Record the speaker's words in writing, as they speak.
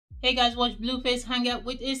Hey guys, watch Blueface hang out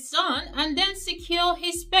with his son and then secure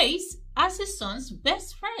his space as his son's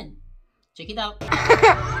best friend. Check it out.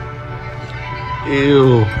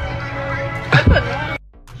 Ew.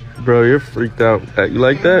 Bro, you're freaked out. You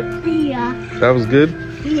like that? Yeah. That was good?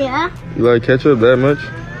 Yeah. You like ketchup that much?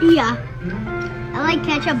 Yeah. I like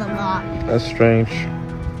ketchup a lot. That's strange.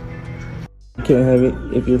 You can't have it.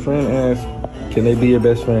 If your friend asks, can they be your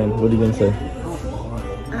best friend? What are you gonna say?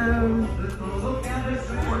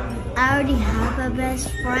 I already have a best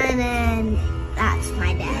friend and that's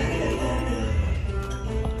my dad.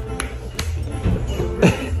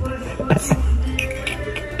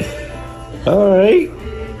 Alright.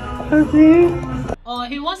 Okay. Oh,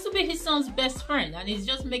 he wants to be his son's best friend and he's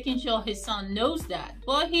just making sure his son knows that.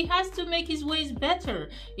 But he has to make his ways better.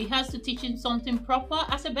 He has to teach him something proper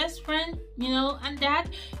as a best friend, and that,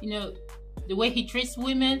 the way he treats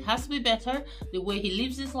women has to be better. The way he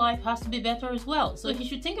lives his life has to be better as well. So he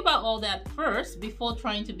should think about all that first before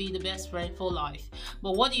trying to be the best friend for life.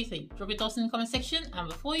 But what do you think? Drop your thoughts in the comment section. And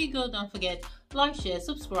before you go, don't forget, like, share,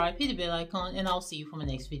 subscribe, hit the bell icon, and I'll see you for my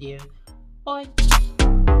next video. Bye.